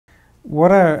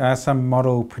What are some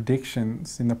model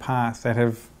predictions in the past that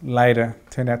have later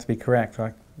turned out to be correct,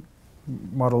 like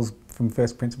models from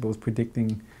first principles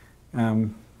predicting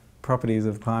properties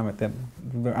of climate that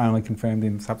were only confirmed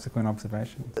in subsequent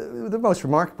observations? The most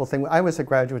remarkable thing, I was a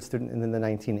graduate student in the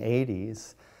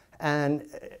 1980s, and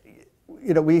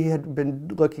we had been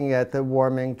looking at the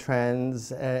warming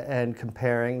trends and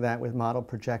comparing that with model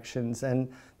projections,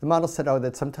 and the model said, oh,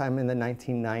 that sometime in the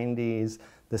 1990s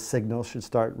the signal should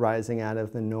start rising out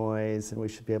of the noise and we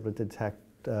should be able to detect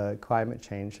climate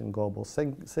change and global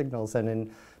signals. And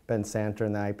in Ben Santer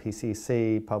and the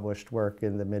IPCC published work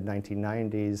in the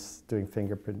mid-1990s doing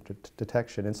fingerprint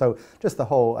detection. And so just the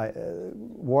whole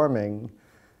warming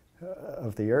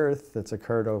of the Earth that's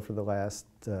occurred over the last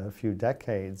few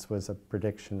decades was a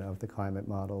prediction of the climate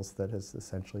models that has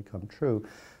essentially come true.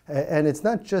 And it's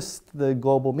not just the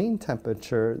global mean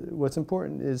temperature. What's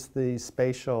important is the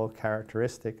spatial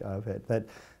characteristic of it, that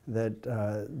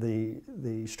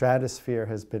the stratosphere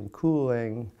has been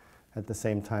cooling at the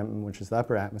same time, which is the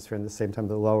upper atmosphere, and at the same time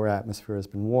the lower atmosphere has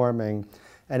been warming.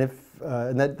 And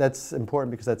that's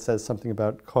important because that says something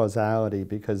about causality,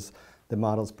 because the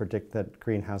models predict that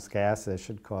greenhouse gases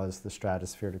should cause the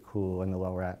stratosphere to cool and the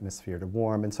lower atmosphere to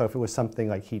warm. And so if it was something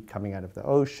like heat coming out of the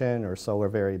ocean or solar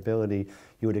variability,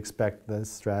 you would expect the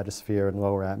stratosphere and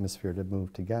lower atmosphere to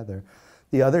move together.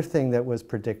 The other thing that was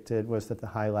predicted was that the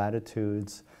high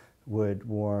latitudes would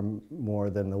warm more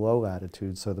than the low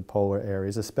latitudes, so the polar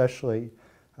areas, especially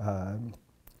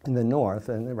in the north.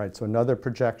 And right, so another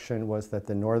projection was that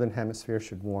the northern hemisphere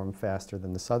should warm faster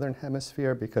than the southern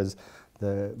hemisphere because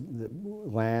the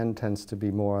land tends to be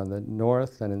more on the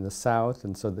north than in the south,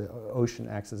 and so the ocean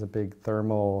acts as a big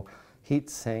thermal heat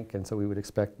sink, and so we would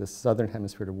expect the southern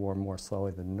hemisphere to warm more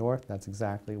slowly than the north. That's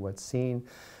exactly what's seen.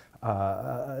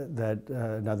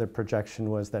 Another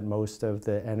projection was that most of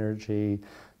the energy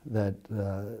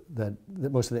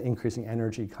most of the increasing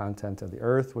energy content of the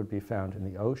Earth would be found in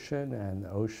the ocean, and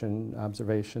the ocean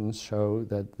observations show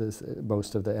that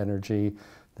most of the energy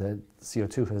that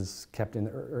CO2 has kept in the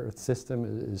Earth system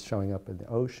is showing up in the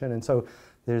ocean. And so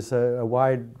there's a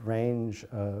wide range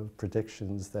of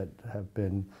predictions that have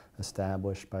been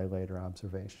established by later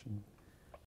observation.